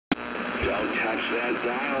Don't touch that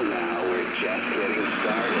dial now. We're just getting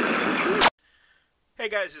started. Hey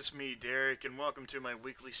guys, it's me, Derek, and welcome to my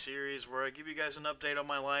weekly series where I give you guys an update on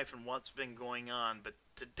my life and what's been going on. But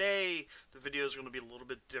today, the video is going to be a little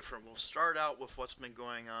bit different. We'll start out with what's been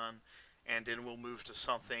going on, and then we'll move to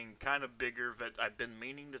something kind of bigger that I've been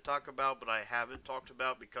meaning to talk about, but I haven't talked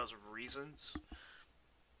about because of reasons.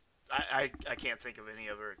 I can't think of any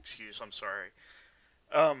other excuse, I'm sorry.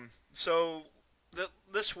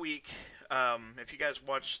 This week, if you guys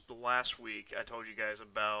watched the last week, I told you guys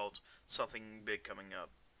about something big coming up.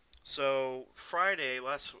 So Friday, it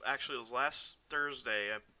was last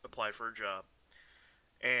Thursday, I applied for a job,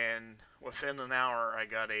 and within an hour, I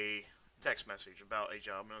got a text message about a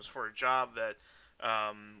job, and it was for a job that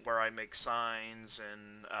where I make signs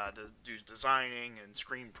and do designing and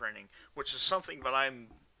screen printing, which is something that I'm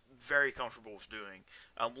very comfortable with doing.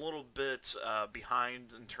 I'm a little bit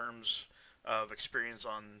behind in terms of experience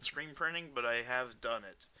on screen printing, but I have done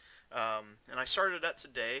it. And I started that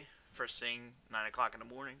today, first thing, 9 o'clock in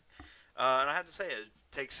the morning. And I have to say, it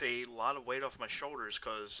takes a lot of weight off my shoulders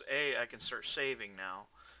because, A, I can start saving now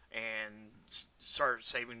and start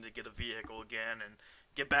saving to get a vehicle again and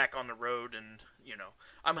get back on the road. And, you know,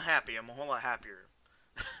 I'm happy. I'm a whole lot happier.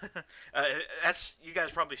 You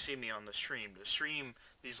guys probably see me on the stream.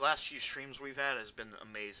 These last few streams we've had has been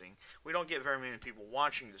amazing. We don't get very many people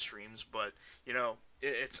watching the streams, but you know,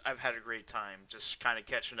 I've had a great time just kind of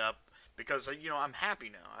catching up because you know I'm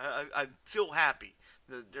happy now. I feel happy.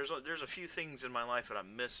 There's a few things in my life that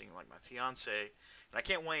I'm missing, like my fiance, and I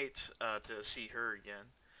can't wait to see her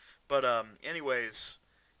again. But anyways,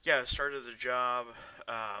 yeah, I started the job.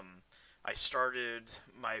 I started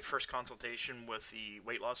my first consultation with the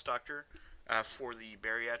weight loss doctor for the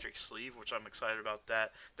bariatric sleeve, which I'm excited about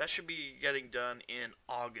that. That should be getting done in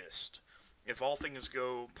August, if all things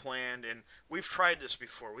go planned. And we've tried this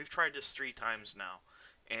before. We've tried this 3 times now.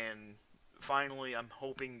 And finally, I'm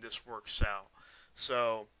hoping this works out.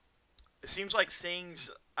 So, it seems like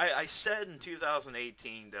things... I said in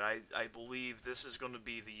 2018 that I believe this is going to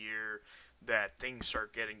be the year that things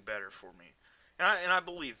start getting better for me. And I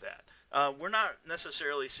believe that. We're not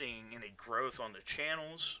necessarily seeing any growth on the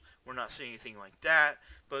channels. We're not seeing anything like that.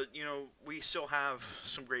 But, you know, we still have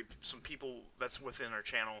some people that's within our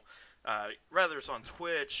channel. Rather it's on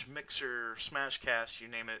Twitch, Mixer, Smashcast, you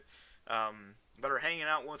name it. That are hanging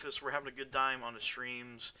out with us. We're having a good time on the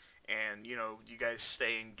streams. And, you know, you guys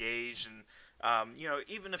stay engaged. And, you know,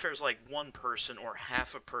 even if there's like one person or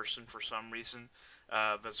half a person for some reason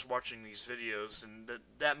that's watching these videos, and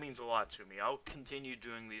that means a lot to me. I'll continue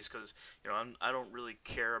doing these because, you know, I don't really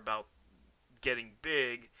care about getting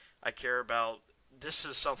big. I care about this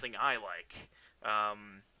is something I like.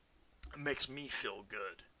 It makes me feel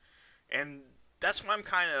good. And that's why I'm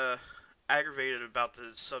kind of aggravated about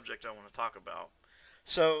the subject I want to talk about.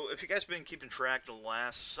 So, if you guys have been keeping track of I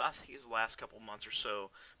think it's the last couple months or so,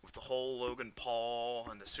 with the whole Logan Paul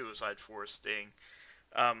and the Suicide Forest thing,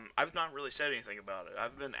 I've not really said anything about it.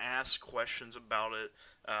 I've been asked questions about it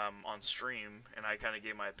on stream, and I kind of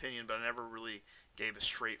gave my opinion, but I never really gave a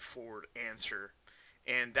straightforward answer.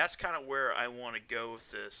 And that's kind of where I want to go with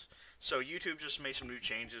this. So YouTube just made some new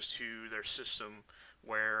changes to their system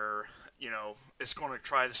where, you know, it's going to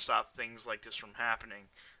try to stop things like this from happening.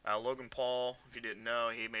 Logan Paul, if you didn't know,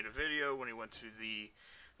 he made a video when he went to the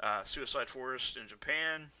suicide forest in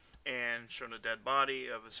Japan and showed a dead body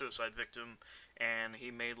of a suicide victim, and he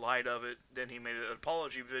made light of it. Then he made an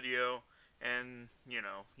apology video, and you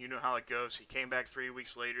know how it goes. He came back 3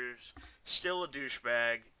 weeks later, still a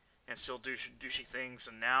douchebag, and still douchey things,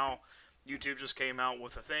 and now YouTube just came out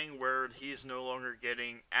with a thing where he's no longer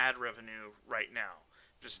getting ad revenue right now,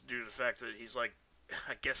 just due to the fact that he's like,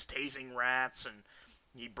 I guess, tasing rats, and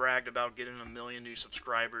he bragged about getting 1 million new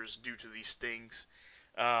subscribers due to these things.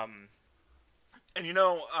 And you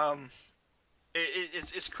know,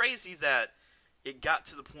 it's crazy that it got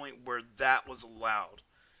to the point where that was allowed.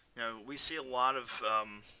 You know, we see a lot of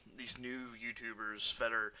these new YouTubers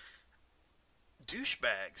that are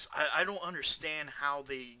douchebags. I don't understand how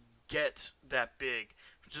they get that big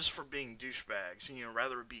just for being douchebags. You know,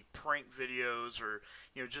 rather it be prank videos or,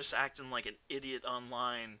 you know, just acting like an idiot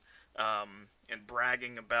online and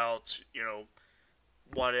bragging about, you know,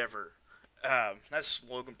 whatever. That's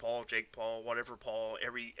Logan Paul, Jake Paul, whatever Paul,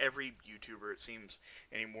 every YouTuber, it seems,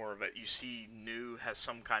 anymore that you see new has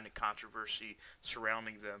some kind of controversy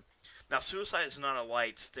surrounding them. Now, suicide is not a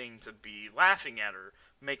light thing to be laughing at or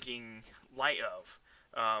making light of.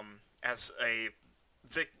 As a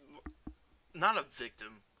not a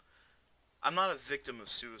victim. I'm not a victim of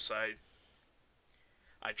suicide.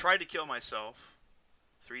 I tried to kill myself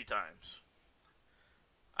 3 times.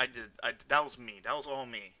 I did. That was me. That was all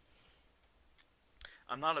me.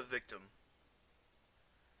 I'm not a victim.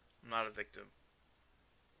 I'm not a victim.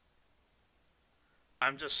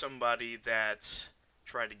 I'm just somebody that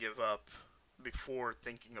tried to give up before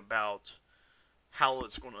thinking about how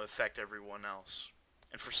it's going to affect everyone else.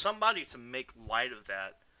 And for somebody to make light of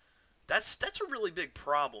that, that's a really big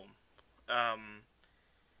problem. Um,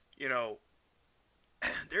 you know,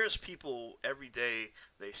 there's people every day,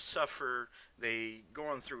 they suffer, they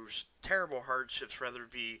going through terrible hardships, whether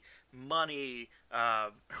it be money,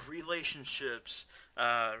 relationships,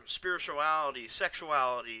 spirituality,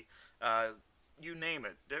 sexuality, you name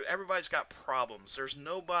it. Everybody's got problems. There's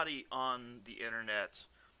nobody on the internet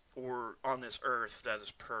or on this earth that is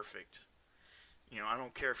perfect. I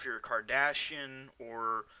don't care if you're a Kardashian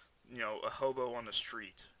or, a hobo on the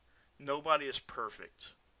street. Nobody is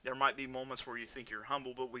perfect. There might be moments where you think you're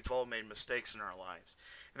humble, but we've all made mistakes in our lives.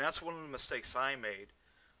 And that's one of the mistakes I made.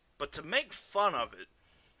 But to make fun of it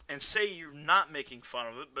and say you're not making fun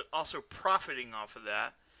of it, but also profiting off of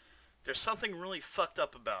that, there's something really fucked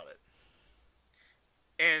up about it.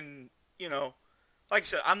 And, like I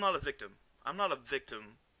said, I'm not a victim. I'm not a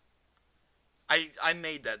victim. I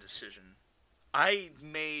made that decision. I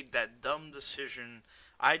made that dumb decision.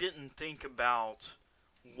 I didn't think about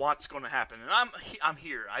what's going to happen, and I'm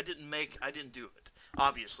here. I didn't do it.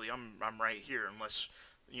 Obviously, I'm right here, unless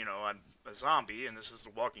I'm a zombie, and this is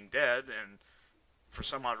The Walking Dead, and for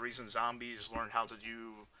some odd reason, zombies learned how to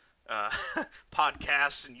do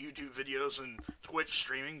podcasts and YouTube videos and Twitch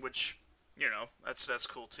streaming, which that's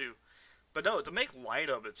cool too. But no, to make light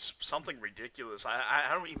of it's something ridiculous.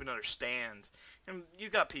 I don't even understand. And you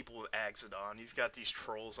got people with Axodon. You've got these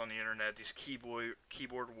trolls on the internet, these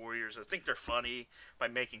keyboard warriors that think they're funny by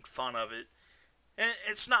making fun of it. And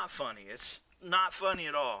it's not funny. It's not funny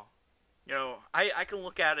at all. I can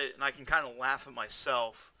look at it and I can kind of laugh at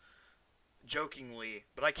myself jokingly,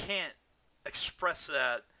 but I can't express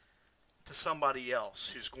that to somebody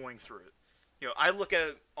else who's going through it. I look at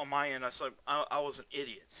it on my end. I was an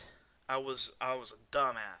idiot. I was a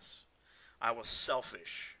dumbass. I was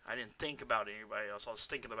selfish. I didn't think about anybody else. I was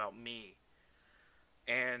thinking about me.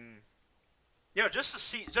 And just to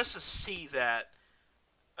see that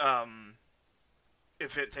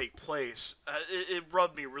event take place, it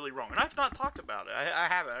rubbed me really wrong. And I've not talked about it. I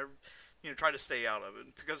haven't. I tried to stay out of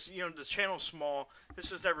it because the channel's small.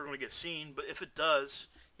 This is never going to get seen. But if it does,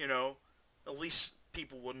 at least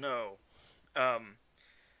people will know.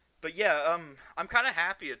 But yeah, I'm kind of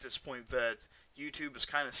happy at this point that YouTube is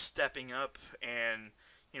kind of stepping up and,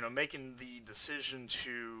 making the decision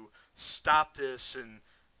to stop this and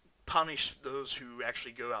punish those who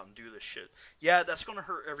actually go out and do this shit. Yeah, that's going to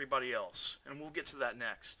hurt everybody else, and we'll get to that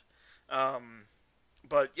next.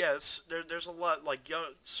 But yeah, there's a lot, like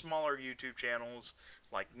smaller YouTube channels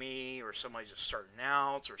like me, or somebody just starting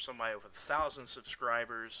out, or somebody with 1,000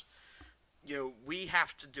 subscribers. We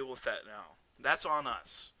have to deal with that now. That's on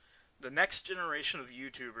us. The next generation of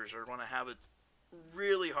YouTubers are going to have it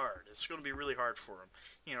really hard. It's going to be really hard for them.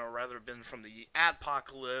 Rather been from the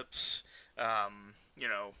adpocalypse,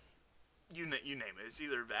 you name it. It's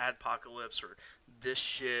either the adpocalypse or this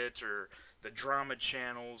shit or the drama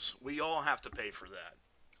channels. We all have to pay for that.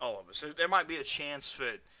 All of us. There might be a chance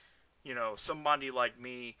that, somebody like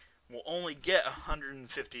me will only get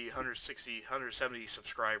 150, 160, 170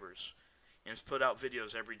 subscribers and has put out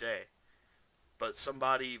videos every day. But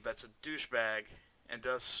somebody that's a douchebag and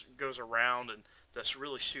goes around and does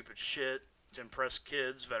really stupid shit to impress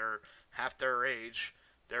kids that are half their age,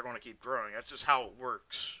 they're going to keep growing. That's just how it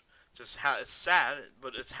works. Just how it's sad,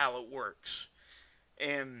 but it's how it works.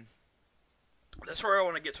 And that's where I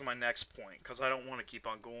want to get to my next point, because I don't want to keep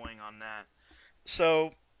on going on that.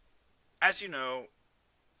 So, as you know,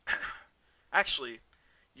 actually,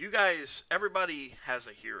 you guys, everybody has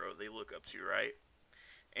a hero they look up to, right?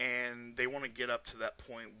 And they want to get up to that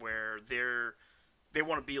point where they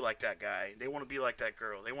want to be like that guy. They want to be like that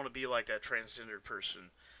girl. They want to be like that transgender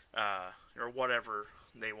person, or whatever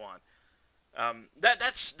they want.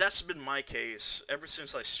 That's been my case ever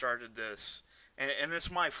since I started this, and it's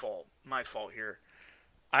my fault here.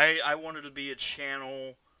 I wanted to be a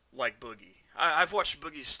channel like Boogie. I've watched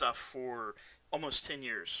Boogie's stuff for almost 10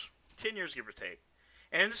 years, give or take,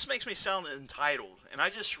 and this makes me sound entitled. And I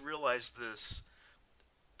just realized this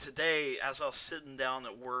today as I was sitting down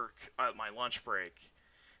at work at my lunch break.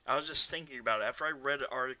 I was just thinking about it after I read an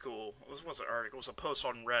article. It wasn't an article. It was a post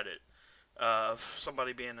on Reddit of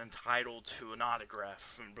somebody being entitled to an autograph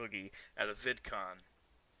from Boogie at a VidCon.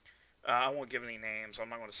 I won't give any names. I'm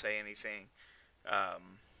not going to say anything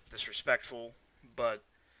disrespectful, but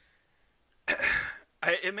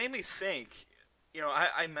it made me think,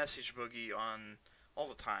 I message Boogie on all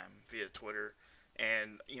the time via Twitter,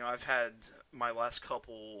 and I've had my last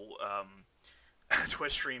couple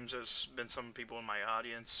Twitch streams. There's been some people in my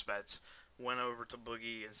audience that's went over to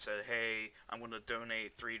Boogie and said, "Hey, I'm going to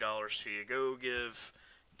donate $3 to you. Go give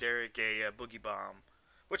Derek a Boogie Bomb,"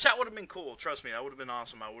 which that would have been cool. Trust me, that would have been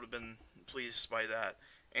awesome. I would have been pleased by that.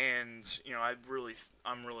 And I'm really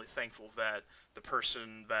thankful that the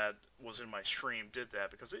person that was in my stream did that,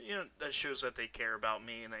 because that shows that they care about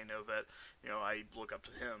me and they know that I look up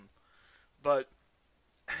to him. But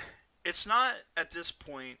it's not at this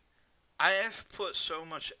point. I have put so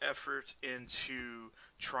much effort into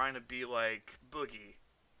trying to be like Boogie,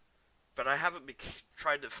 but I haven't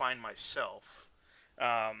tried to find myself.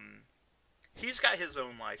 He's got his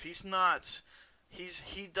own life. He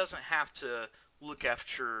doesn't have to look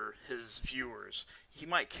after his viewers. He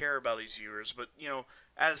might care about his viewers, but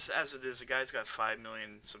as it is, the guy's got 5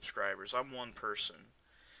 million subscribers. I'm one person.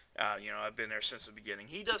 I've been there since the beginning.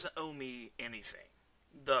 He doesn't owe me anything.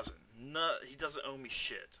 Doesn't. No, he doesn't owe me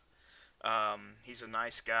shit. He's a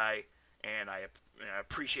nice guy, and I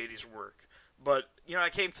appreciate his work. But I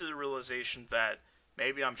came to the realization that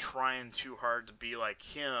maybe I'm trying too hard to be like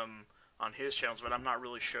him on his channels, but I'm not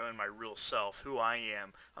really showing my real self, who I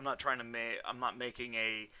am. I'm not trying to I'm not making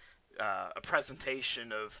a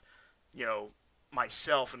presentation of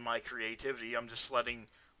myself and my creativity. I'm just letting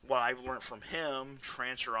what I've learned from him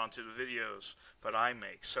transfer onto the videos that I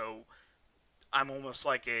make. So I'm almost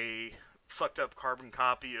like a fucked up carbon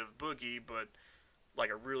copy of Boogie, but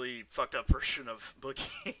like a really fucked up version of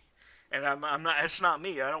Boogie. And I'm not. It's not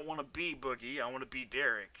me. I don't want to be Boogie. I want to be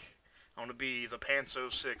Derek. I want to be the Pants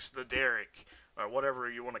 06, the Derek, or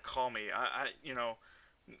whatever you want to call me. Like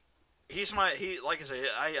I say,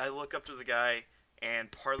 I look up to the guy,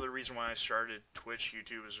 and part of the reason why I started Twitch,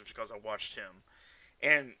 YouTube, is because I watched him.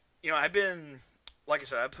 And I've been, like I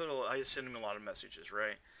said, I send him a lot of messages,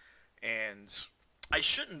 right? And I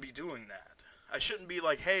shouldn't be doing that. I shouldn't be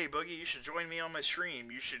like, "Hey, Boogie, you should join me on my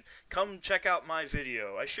stream. You should come check out my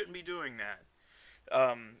video." I shouldn't be doing that.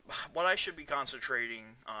 What I should be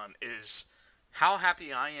concentrating on is how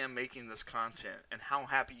happy I am making this content and how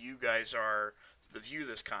happy you guys are to view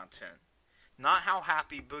this content. Not how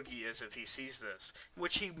happy Boogie is if he sees this,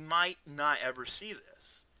 which he might not ever see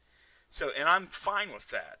this. So, and I'm fine with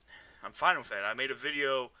that. I'm fine with that. I made a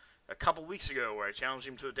video a couple weeks ago where I challenged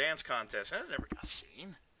him to a dance contest, and it never got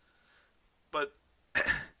seen. But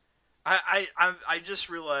I just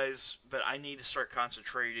realized that I need to start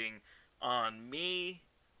concentrating on me,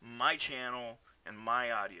 my channel, and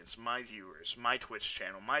my audience, my viewers, my Twitch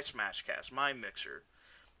channel, my Smashcast, my Mixer,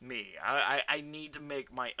 me. I need to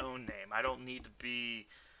make my own name. I don't need to be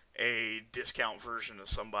a discount version of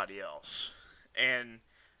somebody else. And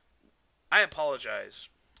I apologize.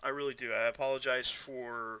 I really do. I apologize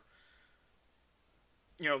for,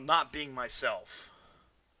 not being myself.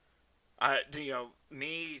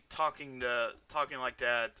 Me talking like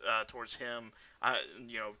that towards him,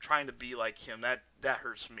 trying to be like him, that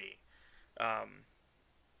hurts me.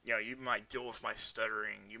 You might deal with my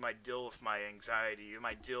stuttering, you might deal with my anxiety, you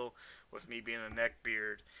might deal with me being a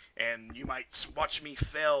neckbeard, and you might watch me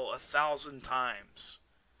fail 1,000 times.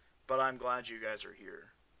 But I'm glad you guys are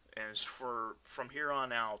here. And from here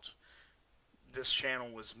on out, this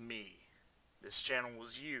channel was me. This channel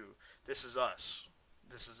was you. This is us.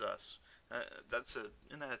 This is us.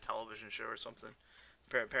 Isn't that a television show or something?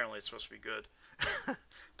 Apparently it's supposed to be good.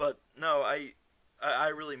 But no, I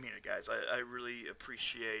really mean it, guys. I really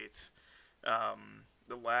appreciate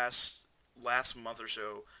the last month or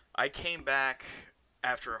so. I came back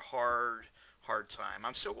after a hard time.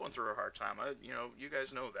 I'm still going through a hard time. You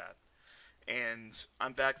guys know that. And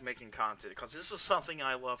I'm back making content because this is something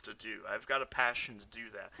I love to do. I've got a passion to do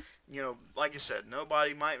that. Like I said,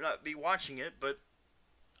 nobody might not be watching it, but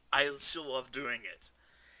I still love doing it.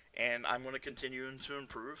 And I'm going to continue to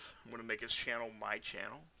improve. I'm going to make this channel my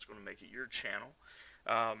channel. It's going to make it your channel.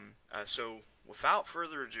 So without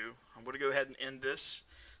further ado, I'm going to go ahead and end this.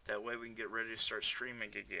 That way we can get ready to start streaming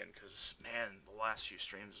again. Because, man, the last few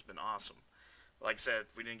streams has been awesome. Like I said,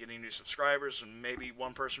 we didn't get any new subscribers, and maybe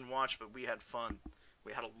one person watched, but we had fun.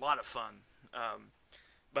 We had a lot of fun.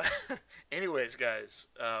 But anyways, guys,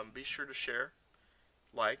 be sure to share,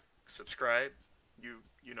 like, subscribe.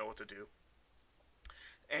 You know what to do.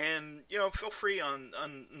 And, feel free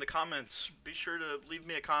in the comments. Be sure to leave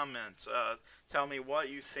me a comment. Tell me what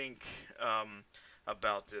you think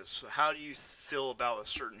about this. How do you feel about a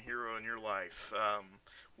certain hero in your life?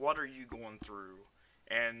 What are you going through?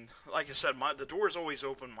 And like I said, the door is always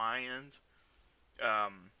open my end.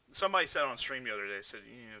 Somebody said on stream the other day, said,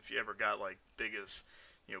 if you ever got like big as,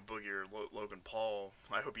 Boogie or Logan Paul,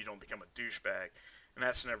 I hope you don't become a douchebag. And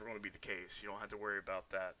that's never going to be the case. You don't have to worry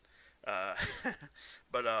about that. Uh,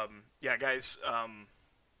 but yeah, guys,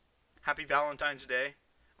 happy Valentine's Day.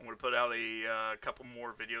 I'm going to put out a couple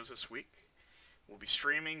more videos this week. We'll be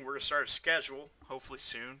streaming. We're going to start a schedule, hopefully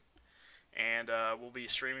soon. And we'll be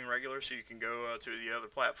streaming regular, so you can go to the other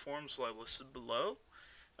platforms listed below.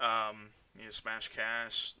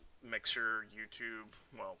 Smashcast, Mixer, YouTube,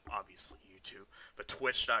 well, obviously YouTube, but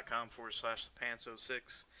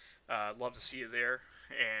twitch.com/thepants06. Love to see you there,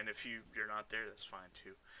 and if you're not there, that's fine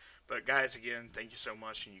too. But guys, again, thank you so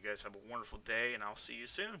much, and you guys have a wonderful day, and I'll see you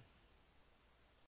soon.